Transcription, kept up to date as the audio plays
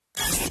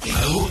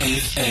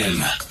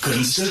OFM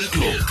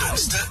Kunsteklop.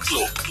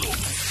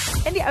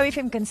 In die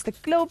OFM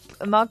Kunsteklop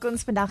maak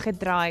ons vandag 'n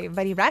draai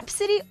by die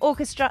Rhapsody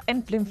Orchestra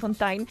in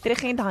Bloemfontein.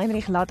 Dirigent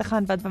Heinrich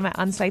Lategan wat by my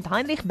aansluit.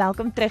 Heinrich,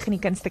 welkom terug in die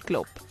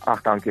Kunsteklop.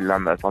 Ag, dankie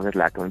Yolanda, dit was net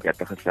lekker om jou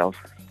te gesels.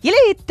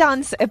 Julle het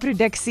tans 'n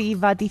produksie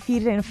wat die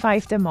 4de en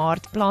 5de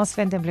Maart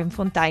plaasvind in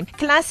Bloemfontein.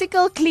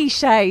 Classical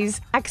Clichés.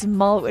 Ek's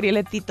mal oor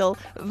julle titel.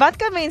 Wat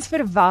kan mens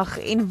verwag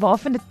en waar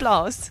vind dit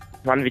plaas?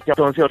 Want weet jy,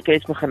 toe ons die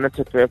orkes begin het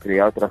so 2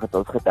 jaar terug, het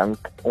ons gedink,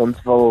 ons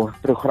wil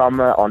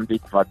programme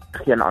aanbied wat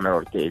geen ander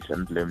orkes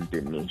in Bloem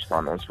doen nie.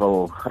 Ons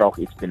wil graag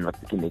iets doen wat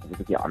net 'n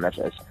bietjie anders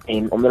is.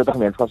 En omdat dit 'n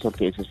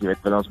gemeenskapsorkes is, jy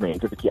weet, wil ons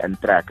mense 'n bietjie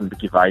intrek en 'n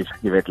bietjie wys,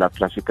 jy weet, dat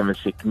klassieke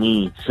musiek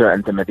nie so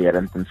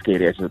intimiderend en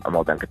skerry is wat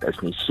almal dink dit is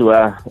nie.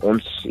 So,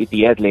 ons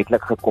idee het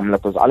letterlik gekom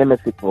dat ons al die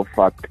musiek wil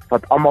vat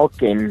wat almal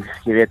ken,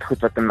 jy weet,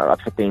 goed wat in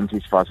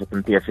advertensies was, wat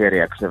in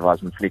TV-reekse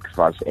was, en flieks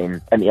was,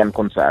 en in een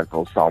konsert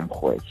wil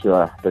saamgooi.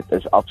 So, dit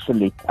is absoluut,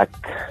 ek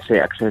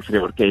sê vir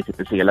die orkes, dit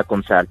is 'n hele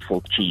konsert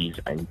vol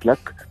cheese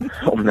eintlik,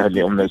 om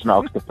nou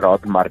snaaks te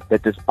praat, maar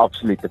dit is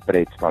absoluut 'n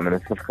pretspan en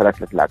dit is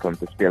verskriklik lekker om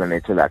te speel en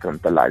net so lekker om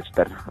te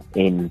luister.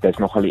 En dis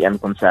nogal die een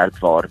konsert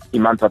waar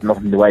iemand wat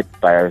nog nooit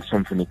by 'n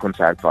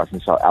simfoniekonsert was,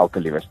 nie sal elke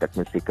liewe stuk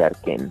musiek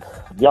herken.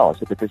 Ja,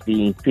 so dit is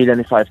die 4de en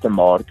die 5de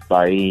Maart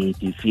by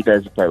die 4de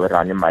is by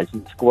Oranje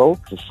Meisie Skool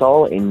se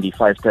saal en die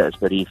 5de is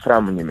by die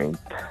Vroumonument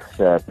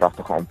se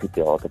pragtige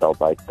amfitheater daar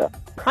buite.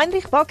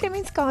 Heinrich, waar kry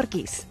mens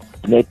kaartjies?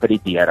 Net by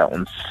die deure.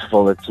 Ons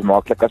wil dit so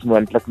maklik as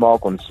moontlik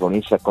maak. Ons wil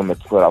nie sukkel met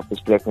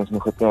voorafbesprekings nie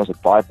goed nie. Ons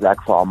het baie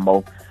plek vir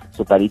almal.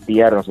 So by die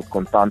deur, ons het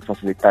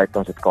kontantfasiliteite,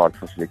 ons het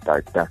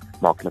kaartfasiliteite,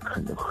 maklik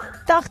genoeg.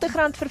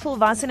 R80 vir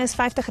volwassenes,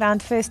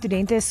 R50 vir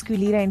studente,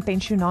 skooliere en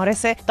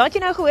pensionarisse. Daat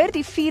jy nou gehoor,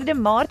 die 4de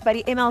Maart by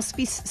die ML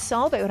Spies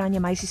saal by Oranje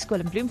Meisie Skool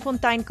in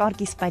Bloemfontein,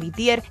 kaartjies by die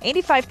deur, en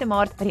die 5de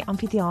Maart by die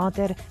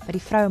amfitheater by die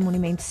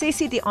Vroumonument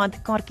 6:00 die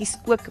aand, kaartjies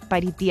ook by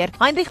die deur.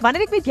 Heinrich,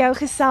 wanneer ek met jou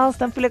gesels,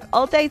 dan voel ek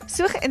altyd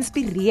so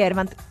geïnspireer,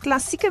 want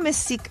klassieke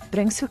musiek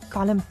bring so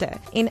kalmte.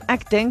 En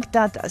ek dink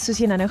dat, soos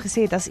jy nou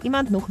gesê het, as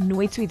iemand nog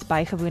nooit so iets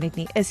bygewoon het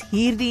nie, is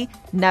hierdie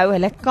nou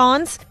hulle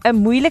kans. 'n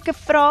Moeilike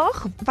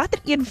vraag, watter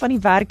een van die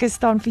werke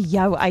staan vir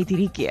jou uit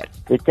hierdie keer?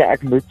 Weet jy,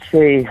 ek moet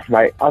sê,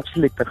 my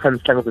absolute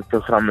gunsteling op dit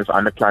program is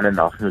Ander Kleine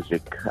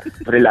Nagmusiek.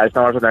 Vir die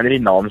luisteraars wat nou nie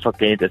die naam sal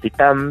ken, dis die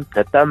tam.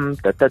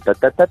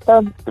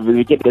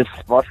 Weet jy, dis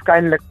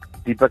waarskynlik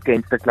die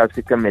bekendste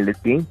klassieke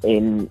melodie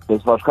en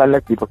dis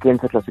waarskynlik die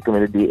bekendste klassieke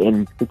melodie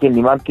en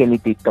niemand ken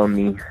die titel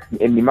nie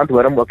en niemand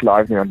hoor hom ook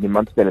live nie, want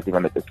niemand speel dit nie,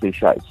 want dit is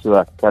cliché.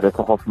 So, dit is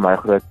nogal vir my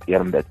groot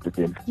eer om dit te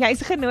doen. Jy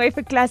is genooi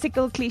vir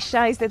Classical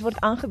Clichés. Dit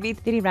word aangebied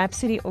deur die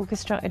Rhapsody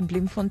Orchestra in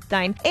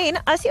Bloemfontein. En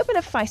as jy op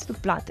hulle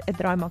Facebookblad 'n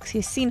draai maak,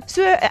 jy sien,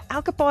 so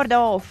elke paar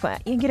dae of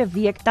een keer 'n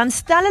week, dan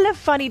stel hulle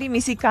van hierdie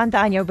musikante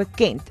aan jou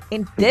bekend.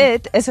 En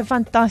dit is 'n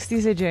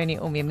fantastiese journey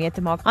om mee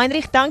te maak.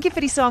 Heinrich, dankie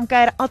vir die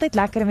saamkuier. Altyd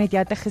lekker om met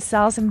jou te gesels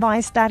en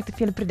baie sterkte vir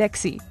julle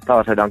produksie.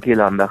 Dankie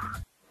Yolanda.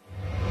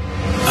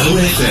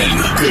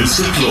 OFM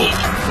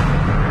Kunsteklop.